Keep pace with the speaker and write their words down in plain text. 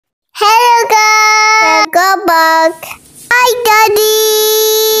vlog. Hi, Daddy!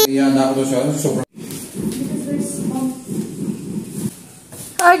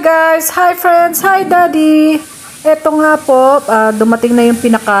 Hi guys! Hi friends! Hi Daddy! Eto nga po, dumating na yung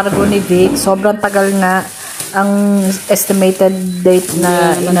pinakargo ni Vic. Sobrang tagal nga. Ang estimated date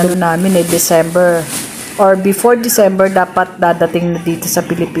na inano namin December. Or before December, dapat dadating na dito sa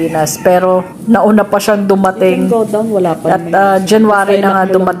Pilipinas. Pero nauna pa siyang dumating. At January na nga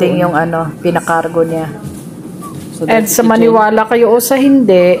dumating yung pinakargo niya. And sa maniwala kayo o sa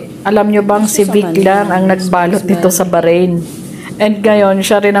hindi, alam nyo bang si Vic lang ang nagbalot dito sa Bahrain. And ngayon,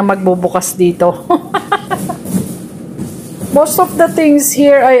 siya rin ang magbubukas dito. Most of the things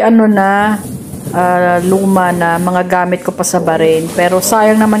here ay luma na, mga gamit ko pa sa Bahrain. Pero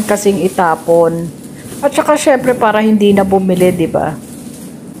sayang naman kasing itapon. At saka syempre para hindi na bumili, di ba?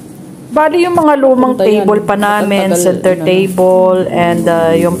 Bali yung mga lumang table pa namin, center table, and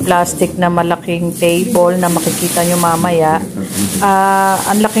yung plastic na malaking table na makikita nyo mamaya.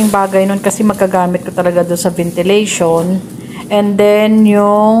 Ang laking bagay nun kasi magagamit ko talaga doon sa ventilation. And then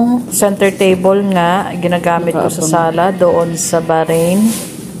yung center table nga, ginagamit ko sa sala doon sa Bahrain.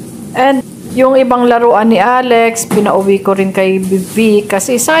 And yung ibang laruan ni Alex, pinauwi ko rin kay Vivi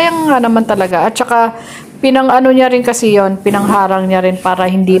kasi sayang nga naman talaga. At saka pinang-ano niya rin kasi yon, pinangharang niya rin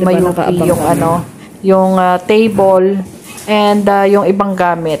para hindi mayupi yung yung table and yung ibang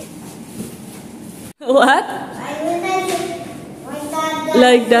gamit. What?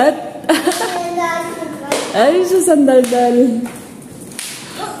 Like that? Ay, siya sandal-dal.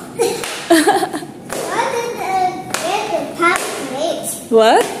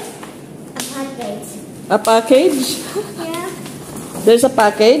 What? A package? Yeah. There's a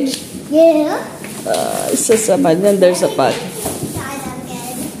package? Yeah. Isa sa man yan, there's a package.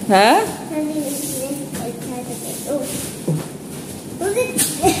 Ha?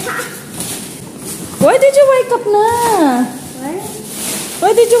 Why did you wake up na? What?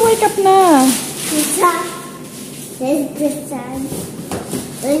 Why did you wake up na? This time.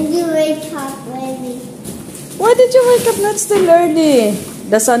 When you wake up, baby. Why did you wake up not still early?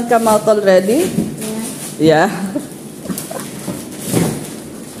 The sun come out already? Yeah. Yeah.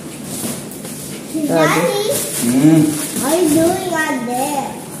 Daddy, what are you doing out there?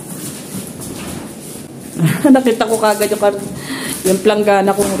 Nakita ko kagad yung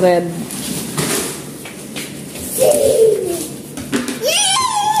planggana kong red.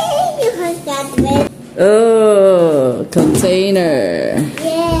 You heard that red? Oh, container.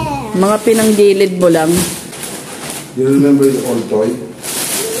 Yeah. Mga pinanggilid mo lang. You remember the old toy?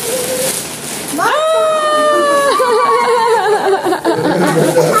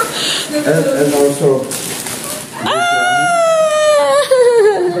 and also,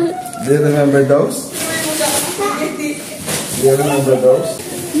 do you remember those? Do you remember those?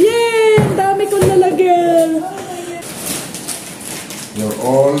 Yay! Ang dami kong lalagyan. You're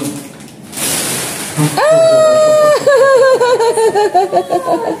old.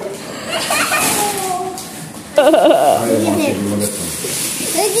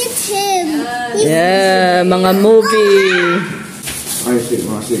 Look at him. Yeah, mga movie.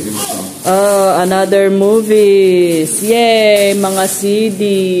 Oh, another movies. Yay, mga CD.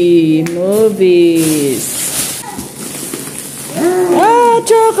 Movies.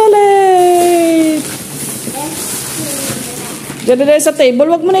 Chocolate! Diyan na sa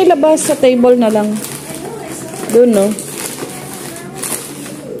table. Huwag mo na ilabas. Sa table na lang. Doon, no?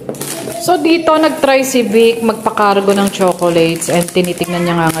 So dito nag-try si Vic magpakargo ng chocolates and tinitignan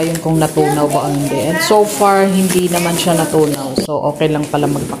niya nga ngayon kung natunaw ba o hindi. And so far, hindi naman siya natunaw. So okay lang pala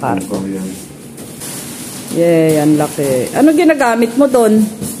magpakargo. Yay, ang laki. Ano ginagamit mo doon?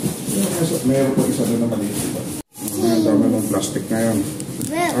 Meron po isa doon na maliit. Ang dami ng plastic na yan.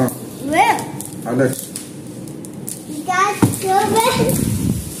 Where? Alex. You got children?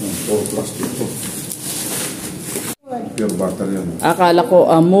 Puro plastic po. Pure butter yan. Akala ko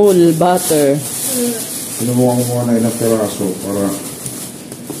Amul butter. Pinubuha ko muna ilang peraso para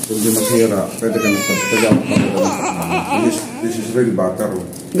kung di masira, pwede ka nagpagpagamit na. This is real butter.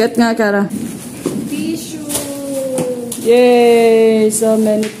 Get nga, Kara. Tissue. Yay! So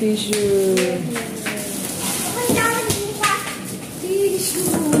many tissue.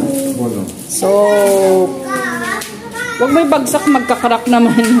 So, wag may bagsak magkakrak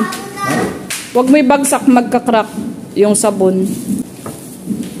naman. Wag may bagsak magkakrak yung sabon.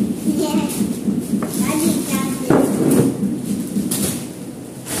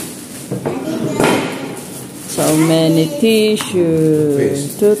 So many tissue,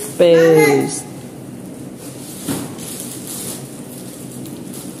 toothpaste.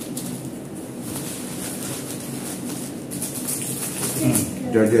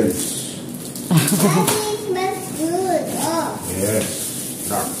 Judges. Yes,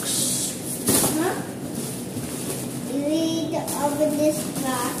 ducks. You need to open this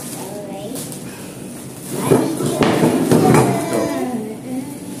box, alright?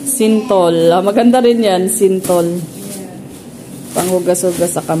 Sintol. Maganda rin yan, sintol.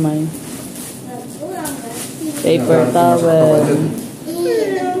 Panghugas-hugas sa kamay. Paper towel.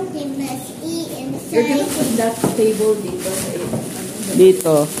 You're gonna put that table dito.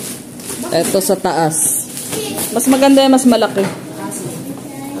 Dito. Ito sa taas. Mas maganda yan, mas malaki.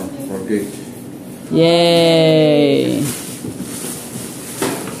 Okay. Yay!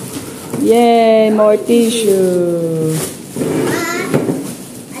 Yay! More tissue.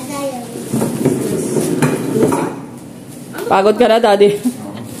 Pagod ka na, Daddy.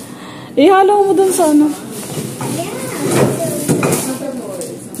 Ihalo mo dun sa ano.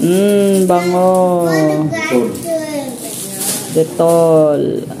 Bango.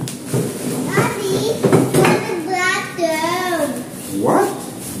 Detol. What?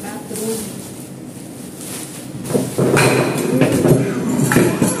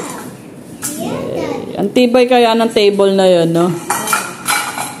 Ang tibay kaya ng table na yun, no?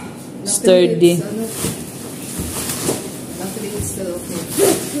 Sturdy.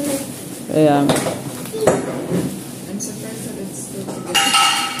 Kaya nga.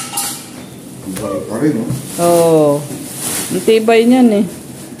 Balik pa rin, no? Oo. Ang tibay niyan eh.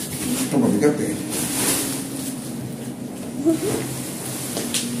 Ito mabigat eh.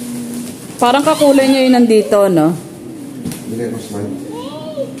 Parang kakulay niya yun nandito, no? Bili ko slide.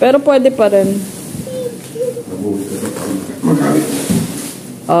 Pero pwede pa rin. Nabulit ko ito. Magalit.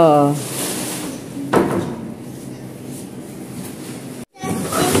 Oo.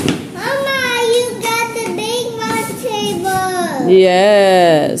 Mama, you got the big round table.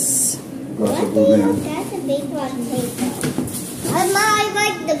 Yes. Gasa po na yan. That's a big round table. Mama, I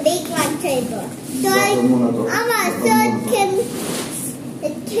like the big round table. So Gasa muna to. Mama, so it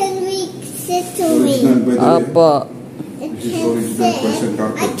can we sit to me. Original by the way. Apo. It This is can original sit. Persian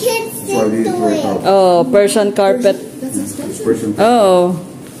carpet. I can't That's why sit they to throw it it. out. Oh, Persian carpet. It's Persian carpet. Oh.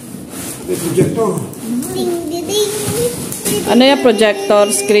 May projector. Ding, ding, ding, ding, Ano yung projector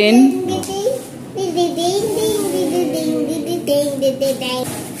screen? ding, ding, ding, ding, ding, ding, ding, ding, ding, ding, ding, ding.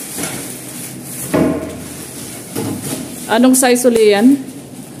 Anong size uli yan?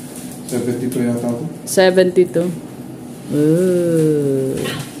 72 yata ito. 72. Ooh.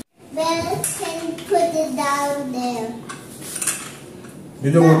 Belle can put it down there.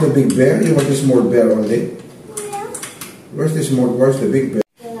 You don't want the big bear? You want the small bear only? Where's the small? Where's the big bear?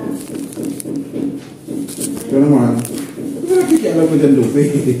 Ito naman. Nakikialam mo dyan, Lupe.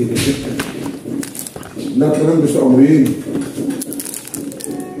 Lahat ka lang gusto amuyin.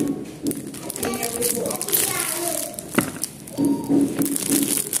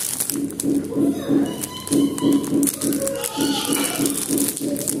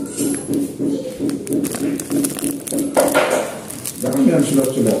 Dami yan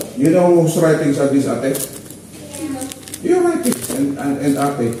sulat-sulat. You know whose writings are these, ate? Your writings and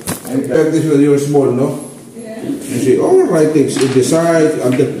ate. And this when you're small, no? You see, all writings in the side,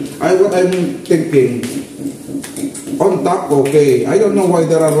 on the, what I'm thinking, on top, okay. I don't know why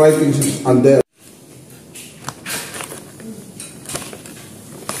there are writings on there.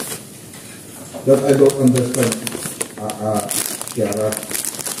 That I don't understand, Kiara.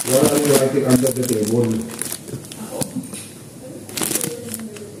 Why are you writing under the table?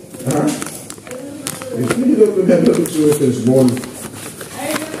 Huh? If you don't remember which was the small.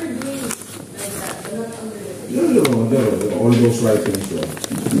 All those writings there.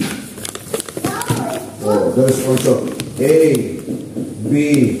 Oh, there's also A,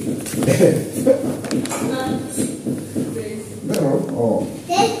 B, no, oh.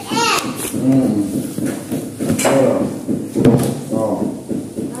 There's F. Oh.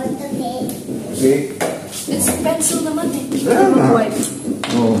 On the page. See? It's pencil naman eh. Yeah. White.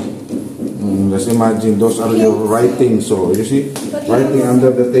 Oh. Just imagine those are your writings. So you see, writing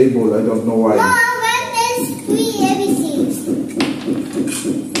under the table. I don't know why. Oh, when there's three ABCs. It's okay.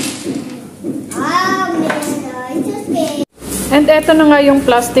 And eto na nga yung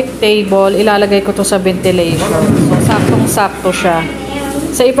plastic table. Ilalagay ko to sa ventilation. So, saktong-sakto siya.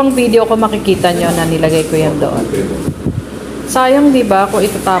 Sa ibang video ko makikita nyo na nilagay ko yan doon. Sayang, di ba, kung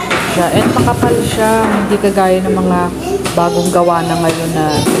itatapos siya. And makapal siya. Hindi kagaya ng mga bagong gawa na ngayon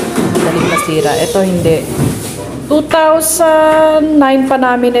na madaling masira. Ito hindi. 2009 pa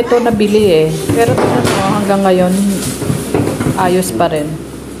namin ito nabili eh. Pero tingnan mo, hanggang ngayon, ayos pa rin.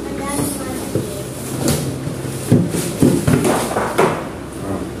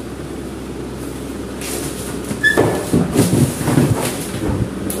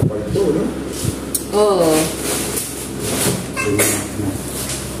 Oo.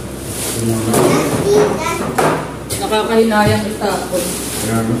 nakakahinayang itapon.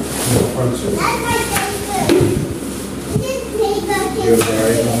 Yan. Pansin. That's my favorite. This paper Pero is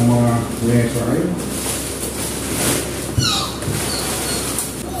kahit ang mga mesa ay.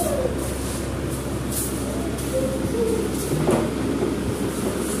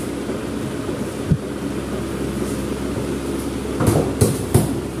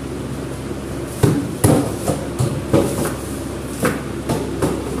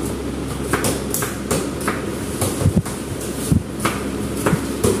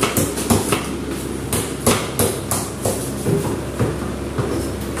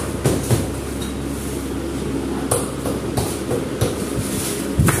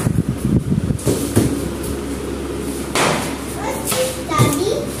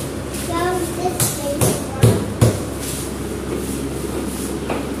 Daddy. Down this paper.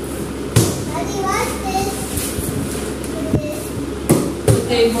 Daddy, what's this?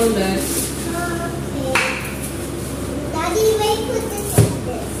 Table less. Okay. Daddy, wait, put this in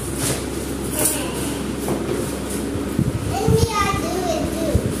this. And me, I do it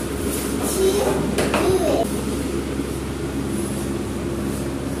too. She do it.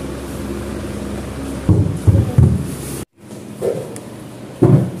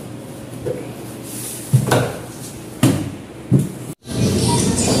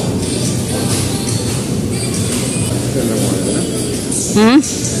 Yan lang mo na. Hmm?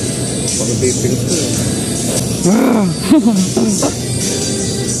 Pag-taping ko.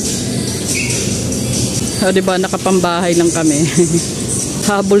 O, diba, nakapambahay lang kami.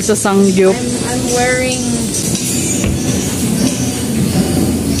 Habol sa sangyup. I'm wearing...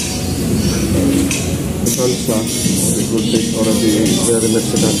 Salsa. It will take already very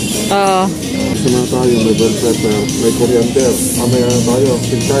Mexican. Gusto na tayo, may bell pepper, may coriander. Mamaya na tayo,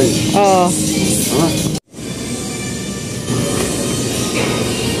 pinchay. Ha?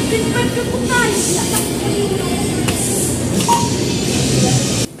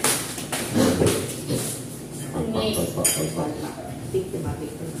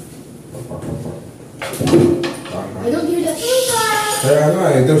 I don't hear the paper. Kaya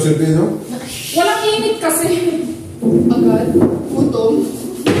nga, ito silbino. Walang init kasi. Agad. Gutom.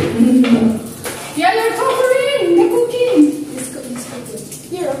 Yeah, you're covering the cooking.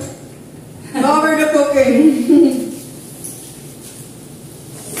 Here. Cover the cooking.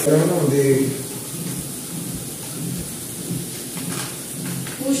 Kaya nga, hindi...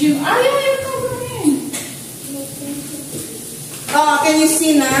 Push you. Ah, yeah, you're covering. Oh, can you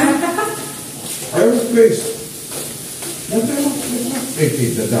see na? I will place. Take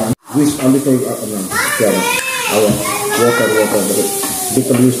the down. This a little, carrot. Water,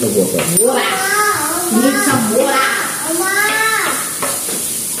 little use of water. You need some water.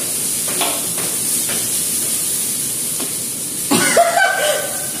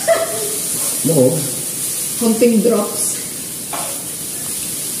 No. Konting drops.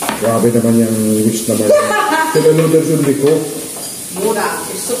 Grabe naman yung wish naman. The noodles should be cooked. Water.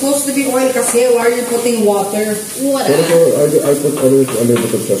 It's supposed to be oil kasi. Why are you putting water? Water. Pero I put always a little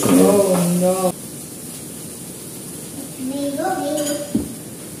bit of sesame oil. Oh no.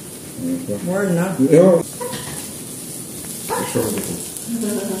 More na. Yeah.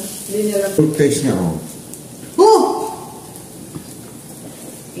 Good taste nga ako. Oh!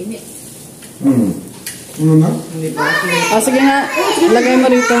 Init. Ano na? Hindi ba? Sige nga. Lagay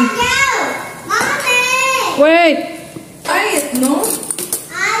mo rito. Wait! Try it, no?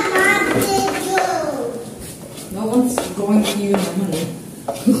 No one's going to you naman eh.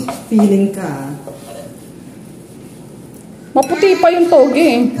 Feeling ka. Maputi pa yung toge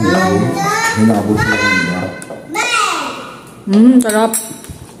eh. Hinabot ko lang, diba? Sarap.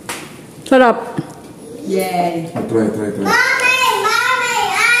 Sarap. Yay. Try.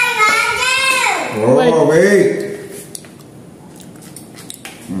 Oh, wait!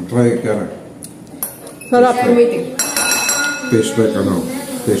 Try, carrot. Sarap. I'm waiting. Tastes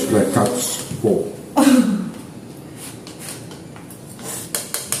like cat's paw.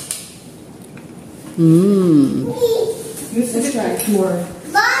 Needs to be cooked more.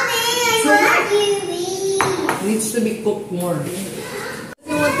 Needs to be cooked more.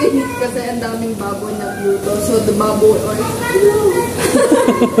 Kasi matinit kasi ang daming baboy nagluto. So the baboy oil.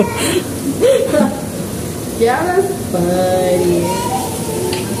 Yes, buddy.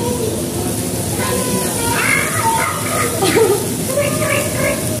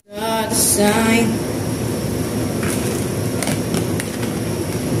 God, sign.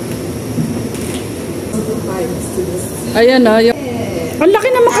 Ayan na. Ang laki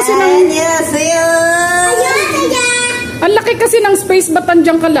naman kasi ng... Ang laki kasi ng space. Ba't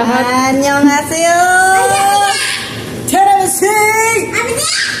nandiyan ka lahat? 안녕하세요. 테라스.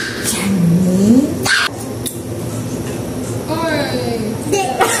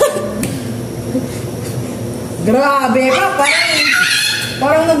 Grabe ka,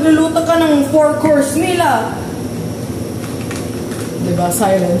 parang nagluluto ka ng 4-course meal ah. Diba,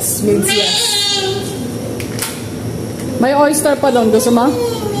 silence means yes. May oyster pa doon. Gusto mo?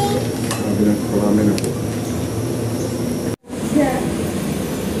 Marami na po.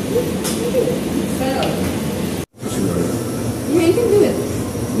 Yeah, you can do it.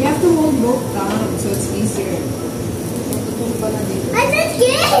 You have to hold both down so it's easier. I'm not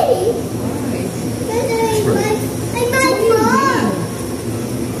gay. I might fall.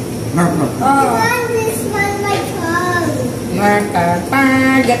 I want this one, my tongue.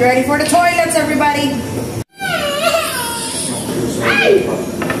 Get ready for the toilets, everybody.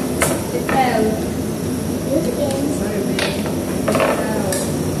 It fell.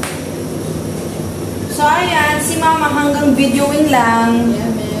 So, ayan, si Mama hanggang videoing lang. Yeah,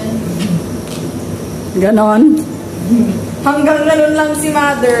 man. Ganon. Hanggang ganun lang si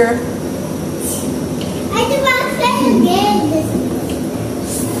Mother. I do want to play again.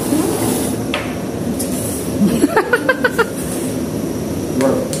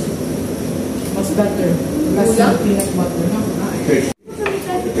 Mas better. Kasi yung peanut butter na. Fish.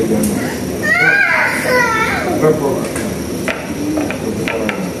 Tignan mo. Grab po.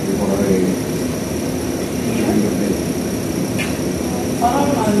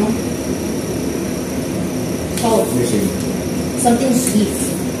 Parang ano? Salt. Missing. Something sweet.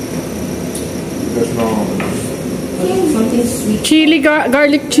 There's no... Something sweet. Chili,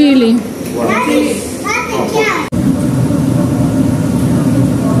 garlic chili. That's a cat.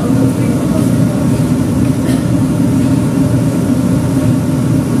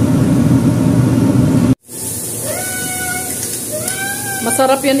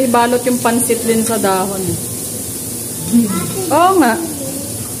 Masarap yan ibalot yung pansit din sa dahon. Oo nga.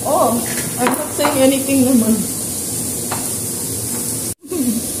 Oh, I'm not saying anything naman.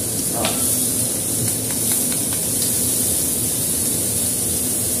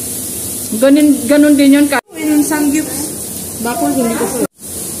 Ganun din yun. Yung samgyups. Bakul, hindi ko sa...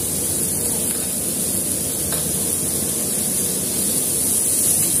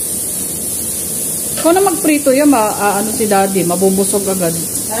 Kung na magprito yan, ano si daddy, mabubusog agad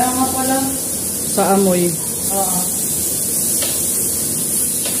Kaya nga pala. sa amoy. Oo.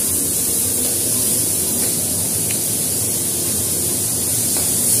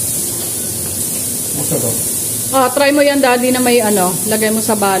 Masarap. Try mo yan daddy na may ano, lagay mo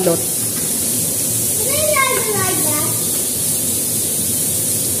sa balot. Can I have it like that?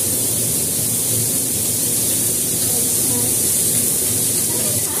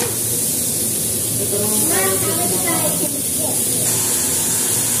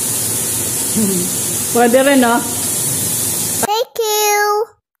 Pwede rin, no? Thank you.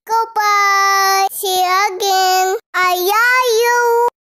 Goodbye. See you again. Ayan.